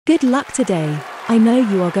Good luck today. I know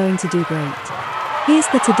you are going to do great. Here's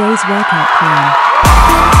the today's workout plan.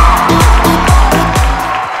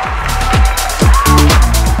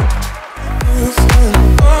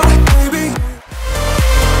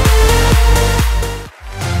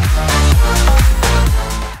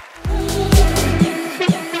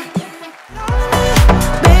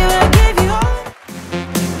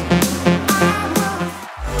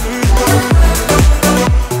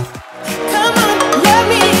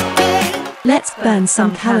 Let's burn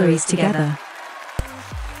some calories together.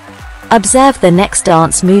 Observe the next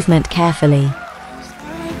dance movement carefully.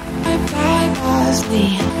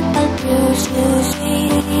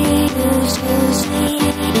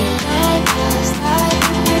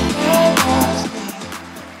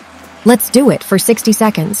 Let's do it for 60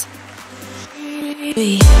 seconds.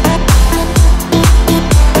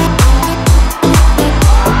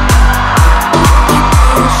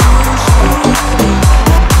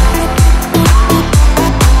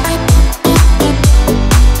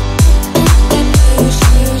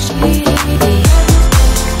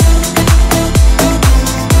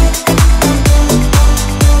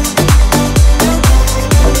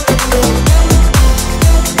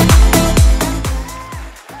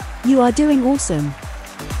 You are doing awesome.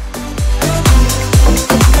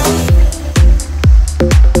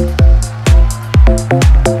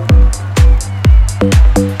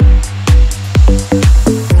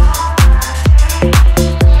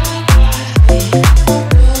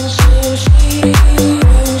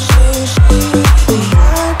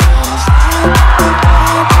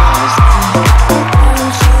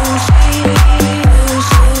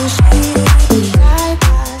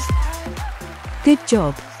 Good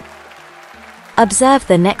job. Observe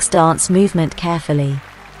the next dance movement carefully.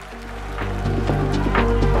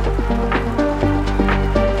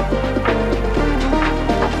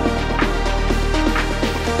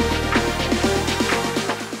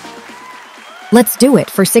 Let's do it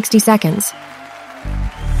for 60 seconds.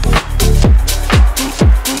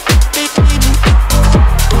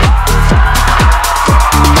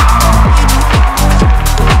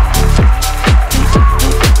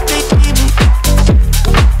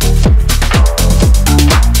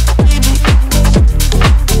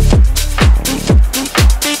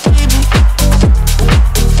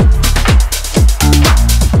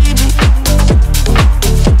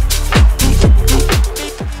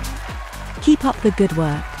 Keep up the good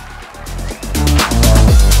work.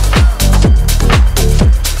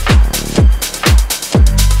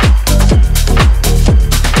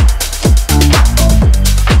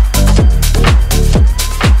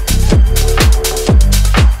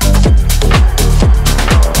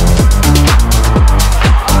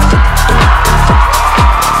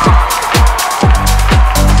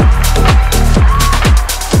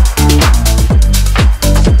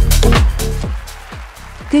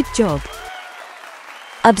 Good job.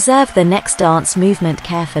 Observe the next dance movement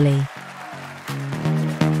carefully.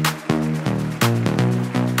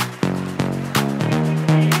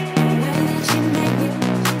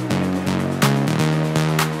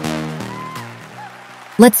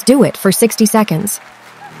 Let's do it for 60 seconds.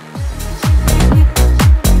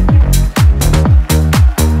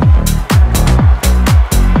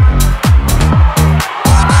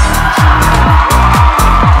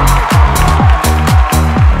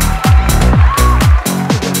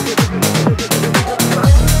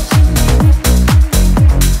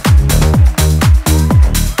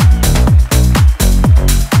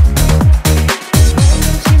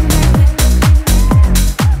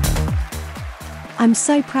 I'm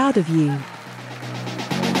so proud of you.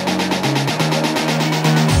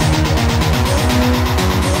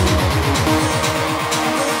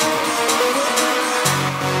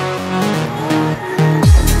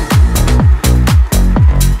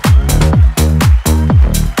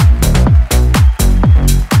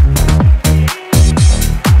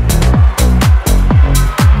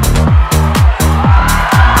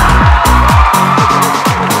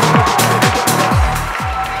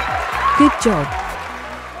 Good job.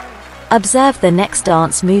 Observe the next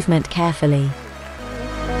dance movement carefully.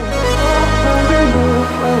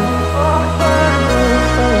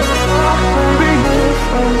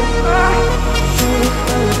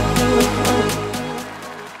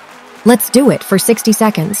 Let's do it for 60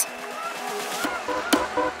 seconds.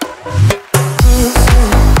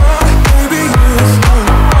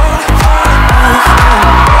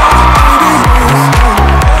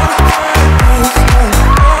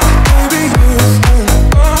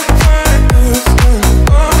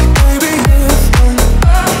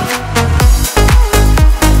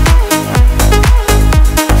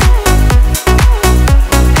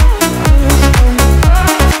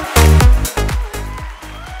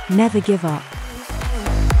 Never give up.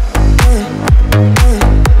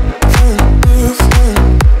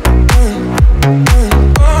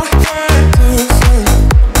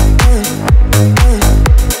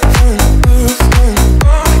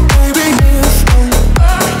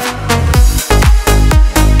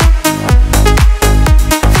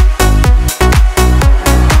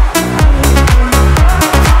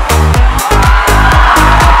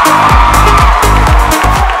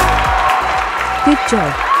 Good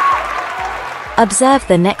job. Observe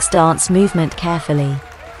the next dance movement carefully.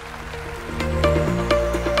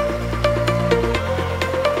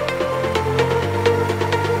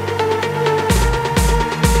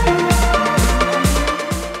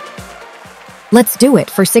 Let's do it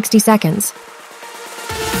for 60 seconds.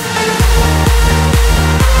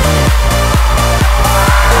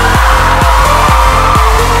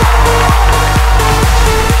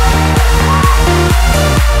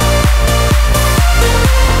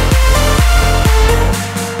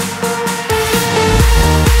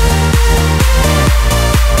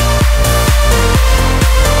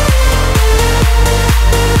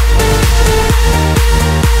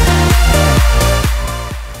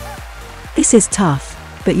 This is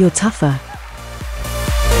tough, but you're tougher.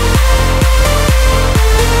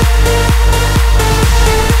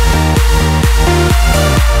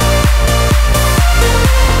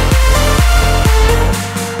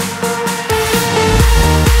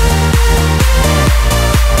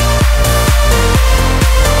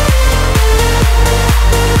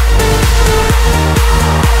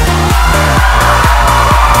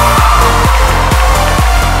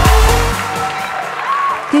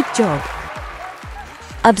 Good job.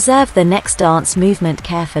 Observe the next dance movement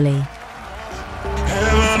carefully.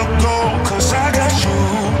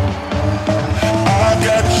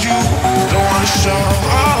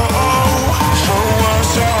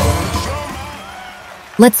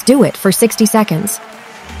 Let's do it for 60 seconds.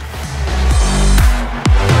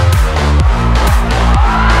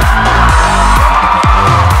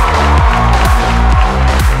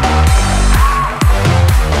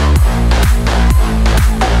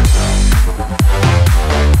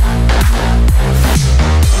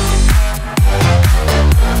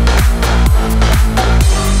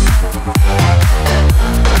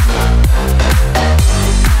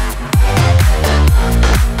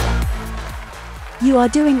 You are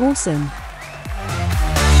doing awesome.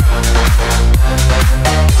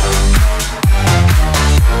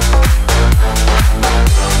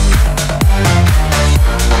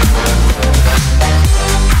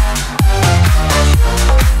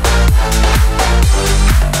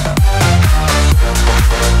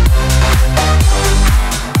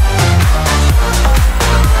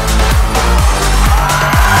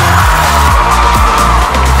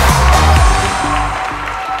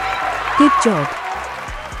 Good job.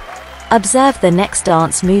 Observe the next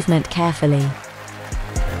dance movement carefully.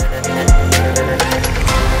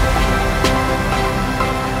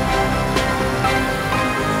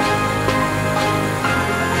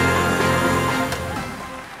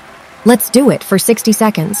 Let's do it for 60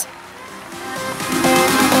 seconds.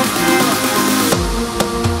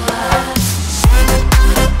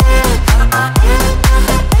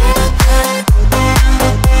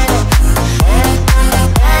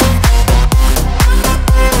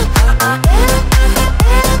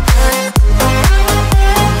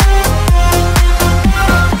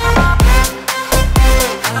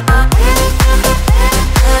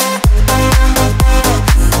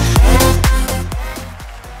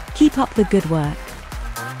 Keep up the good work.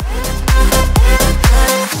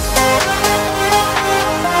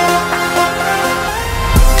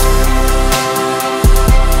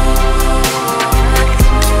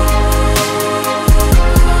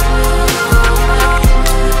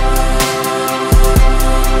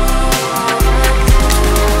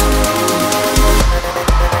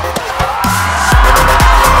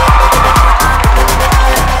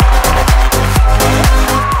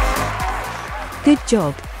 Good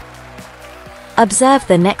job. Observe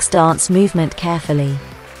the next dance movement carefully.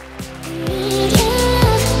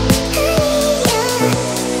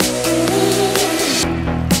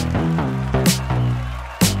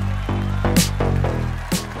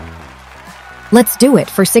 Let's do it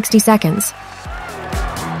for 60 seconds.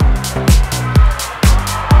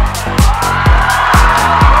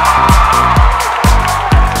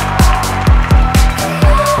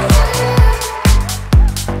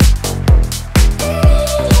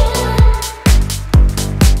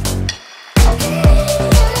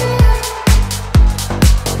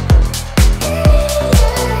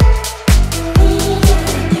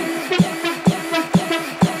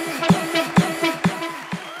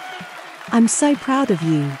 I'm so proud of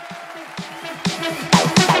you.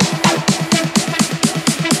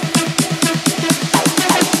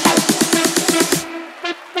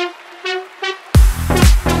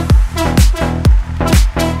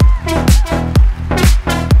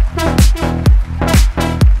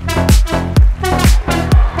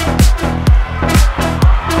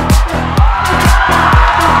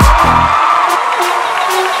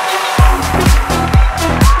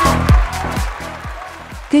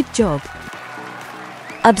 Good job.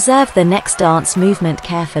 Observe the next dance movement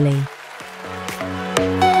carefully.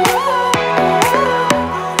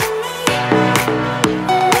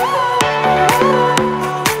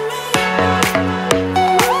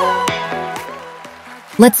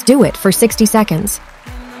 Let's do it for 60 seconds.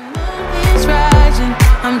 It's rising.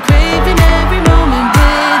 I'm craving every moment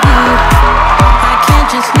with you. I can't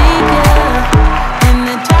just leave you. And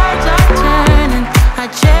the tides are turning. I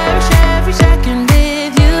cherish every second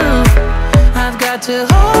with you. I've got to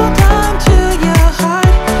hold on to your heart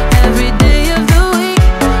every day of the week,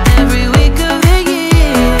 every week of the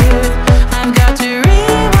year. I've got to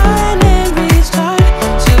rewind and restart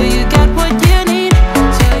till you get what you need,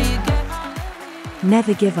 till you get all of me.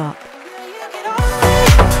 Never give up.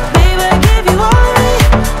 Baby, I give you all of me.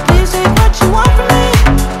 Please take what you want from me.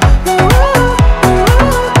 Ooh, ooh,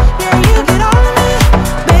 yeah, you get all of me.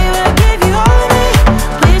 Baby, I give you all of me.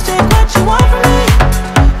 Please take what you want from me.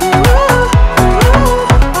 Ooh, ooh,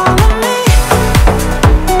 all of me. Ooh,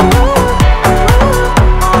 ooh,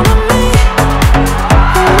 all of me. Ooh, all of me.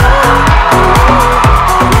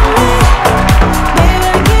 Baby,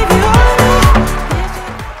 I give you all of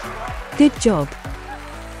me. Good job.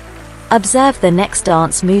 Observe the next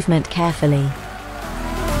dance movement carefully.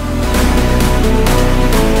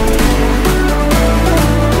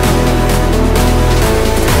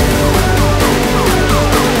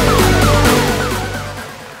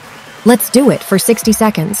 Let's do it for 60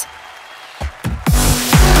 seconds.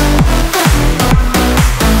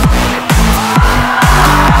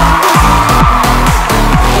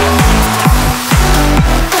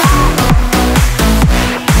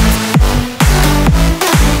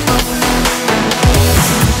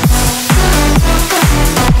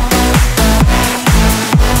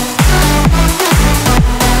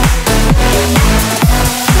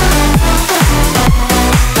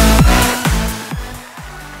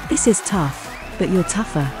 This is tough, but you're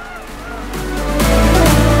tougher.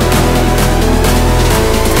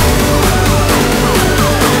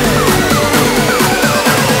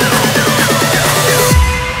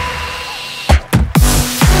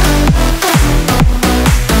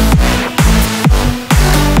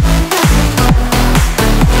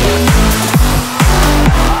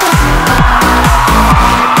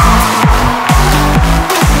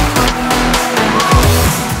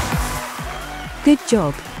 Good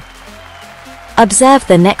job. Observe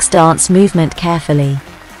the next dance movement carefully.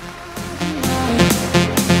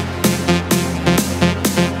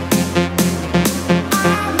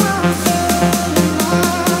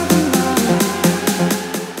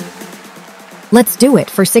 Let's do it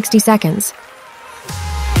for 60 seconds.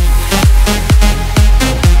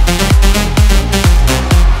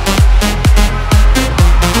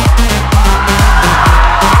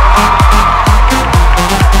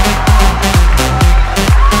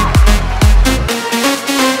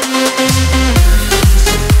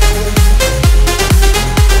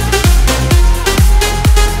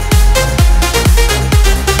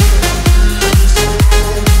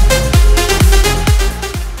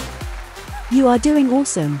 You are doing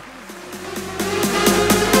awesome.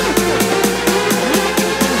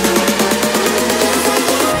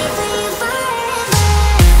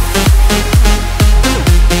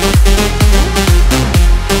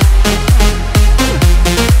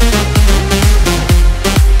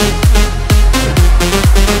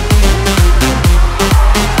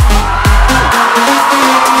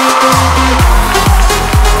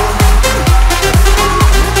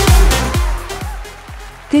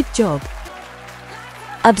 Good job.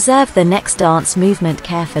 Observe the next dance movement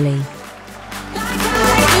carefully.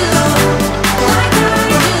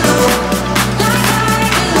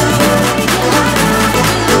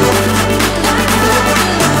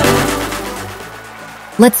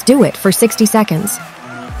 Let's do it for 60 seconds.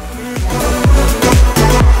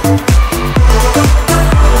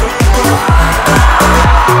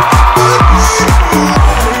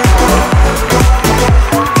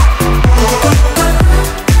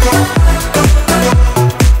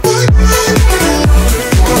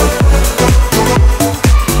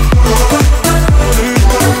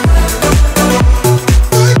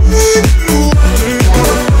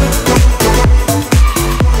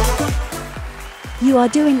 You are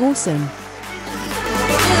doing awesome.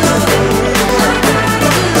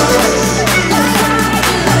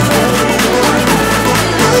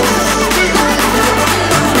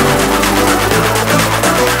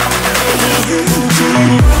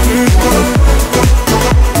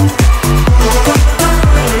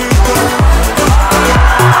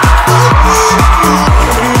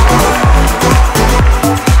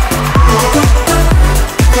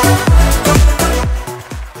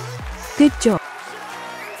 Good job.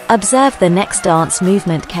 Observe the next dance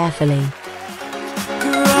movement carefully.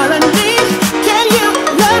 All I need, can you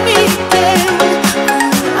love me again?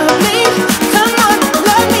 Come on,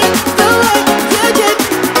 love me the way you did.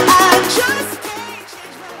 I just can't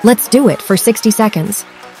change my Let's do it for 60 seconds.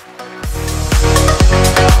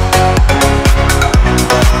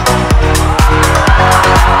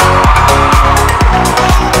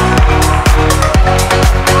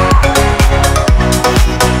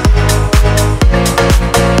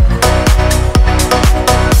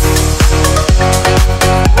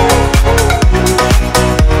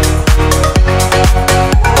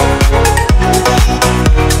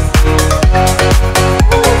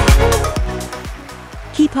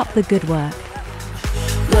 Keep up the good work.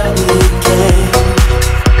 love me again.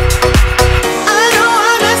 I know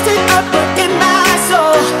I messed it up, but in my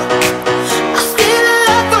soul, I feel a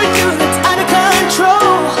love for you that's out of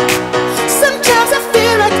control. Sometimes I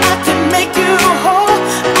feel like I can make you whole.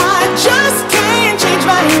 I just can't change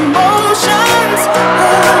my emotions.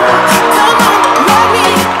 Come on, love me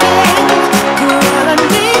again. Girl, I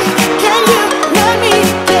need, can you love me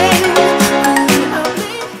again?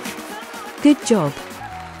 Good job.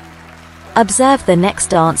 Observe the next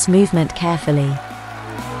dance movement carefully.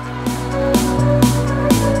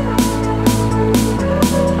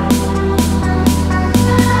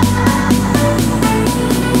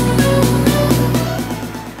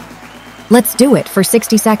 Let's do it for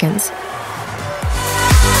 60 seconds.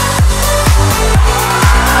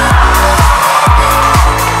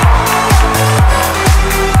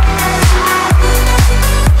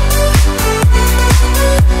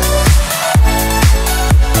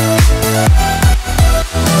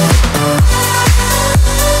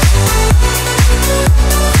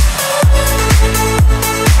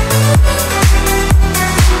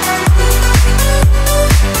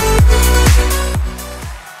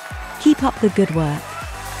 Keep up the good work.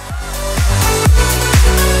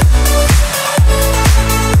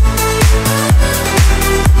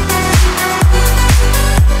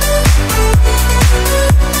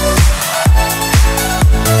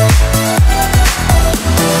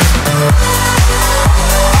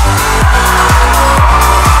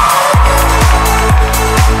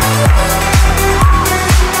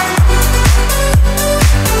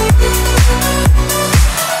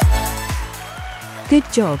 Good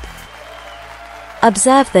job.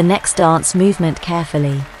 Observe the next dance movement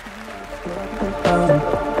carefully.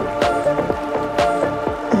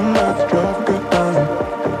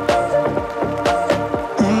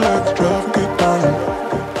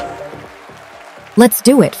 Let's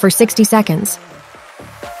do it for 60 seconds.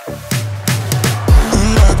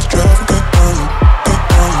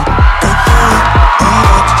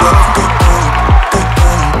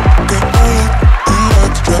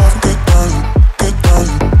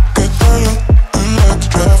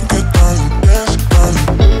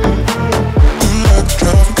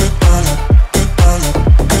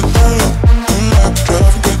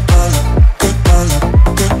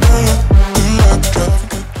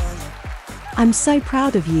 I'm so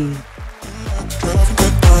proud of you.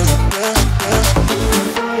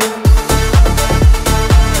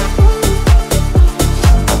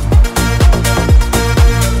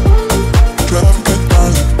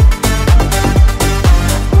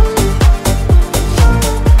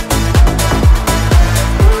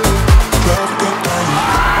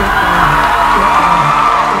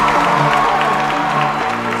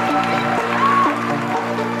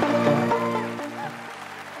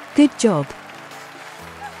 Good job.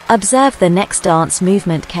 Observe the next dance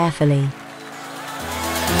movement carefully.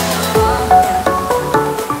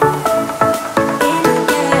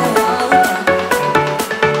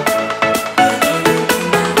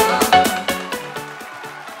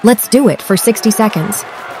 Let's do it for 60 seconds.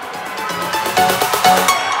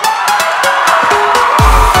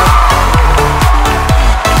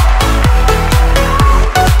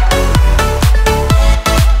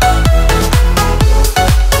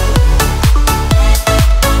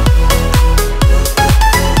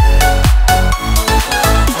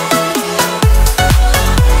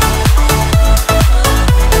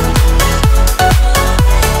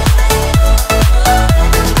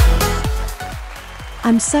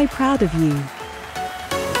 I'm so proud of you.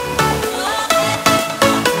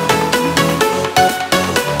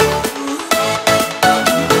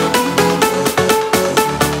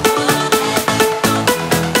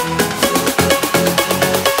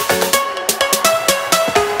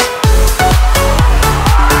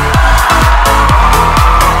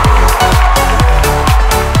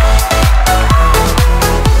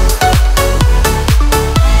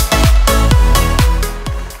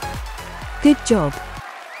 Good job.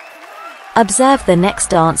 Observe the next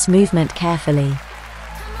dance movement carefully.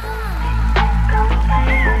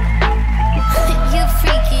 You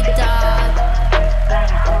freaky dog.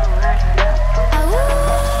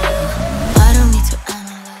 I don't need to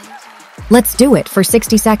analyze. Let's do it for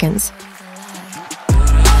 60 seconds.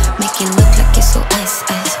 Make it look like it's so ice,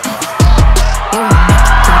 ice, ice. You won't make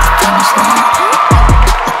it to the finish line.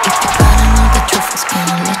 But if you gotta know the truth, it's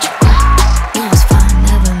gonna let you go. You was fine,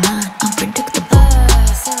 never mind, unpredictable.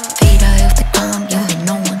 Fade out of the calm, you ain't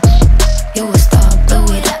no one. You a star, blow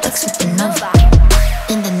it up like supernova.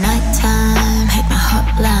 In the nighttime, hit my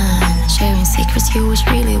hotline. Sharing secrets, you wish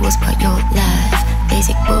really was part your life.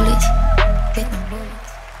 Basic bullets, hit my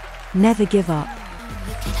bullets. Never give up.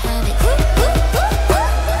 You can have it.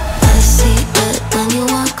 I see it when you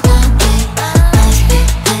walk my way. Nice big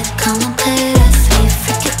head, come and play with me.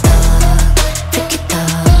 Freaky dog, freaky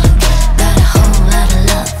dog. Got a whole lot of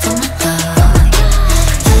love for my dog.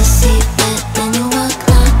 I see it when you walk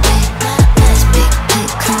my way. Nice big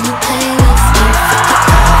head, come and play with me. Freaky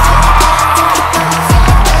dog, freaky dog.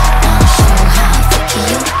 Now show how freaky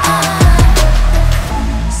you are.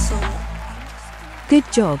 Good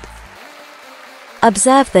job.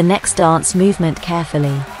 Observe the next dance movement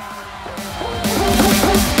carefully.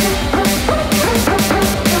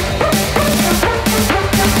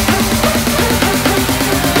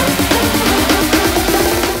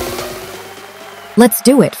 Let's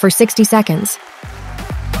do it for 60 seconds.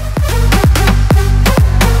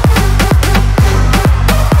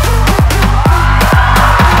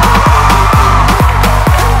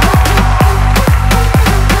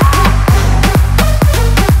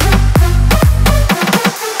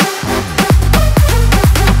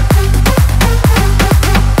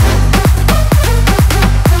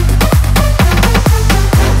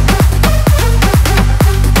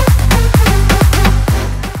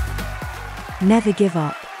 Never give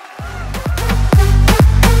up.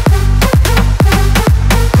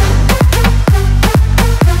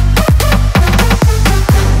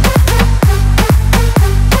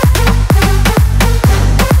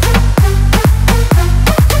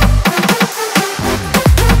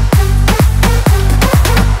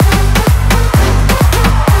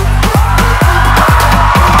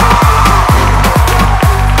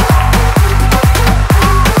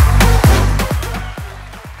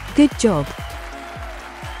 Good job.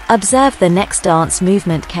 Observe the next dance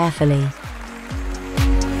movement carefully.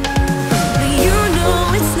 You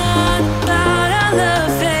know it's not about our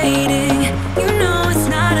love fading. You know it's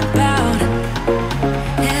not about.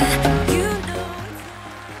 Yeah, you know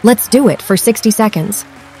Let's do it for 60 seconds.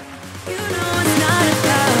 it's not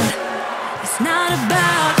about. It's not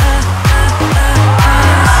about us. You know it's not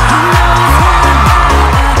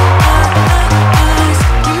about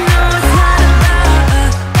us. You know it's not about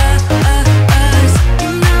us.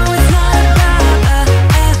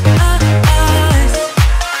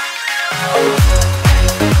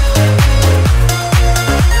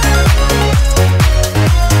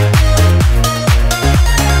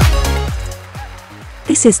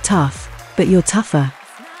 This is tough, but you're tougher.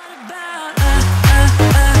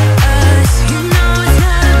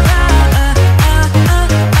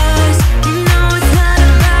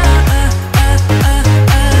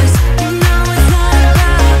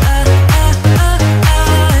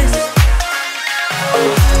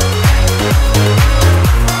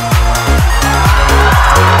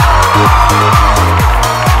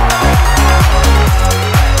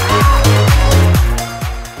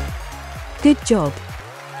 Good job.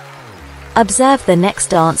 Observe the next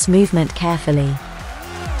dance movement carefully.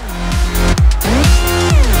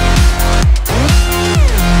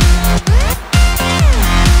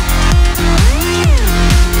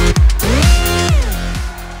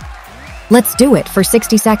 Let's do it for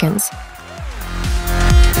 60 seconds.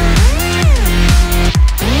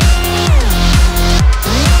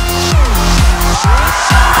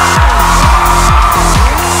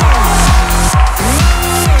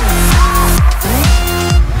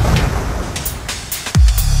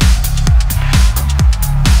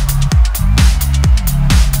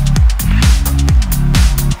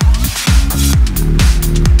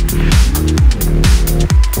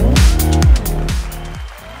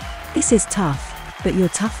 This is tough, but you're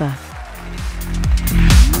tougher.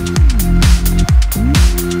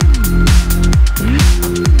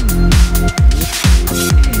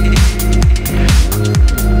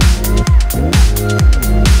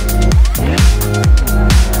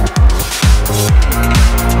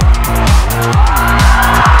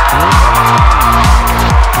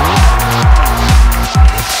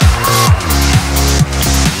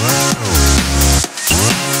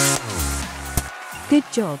 Good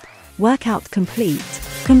job. Workout complete.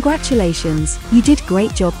 Congratulations, you did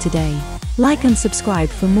great job today. Like and subscribe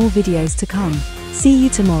for more videos to come. See you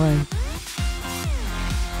tomorrow.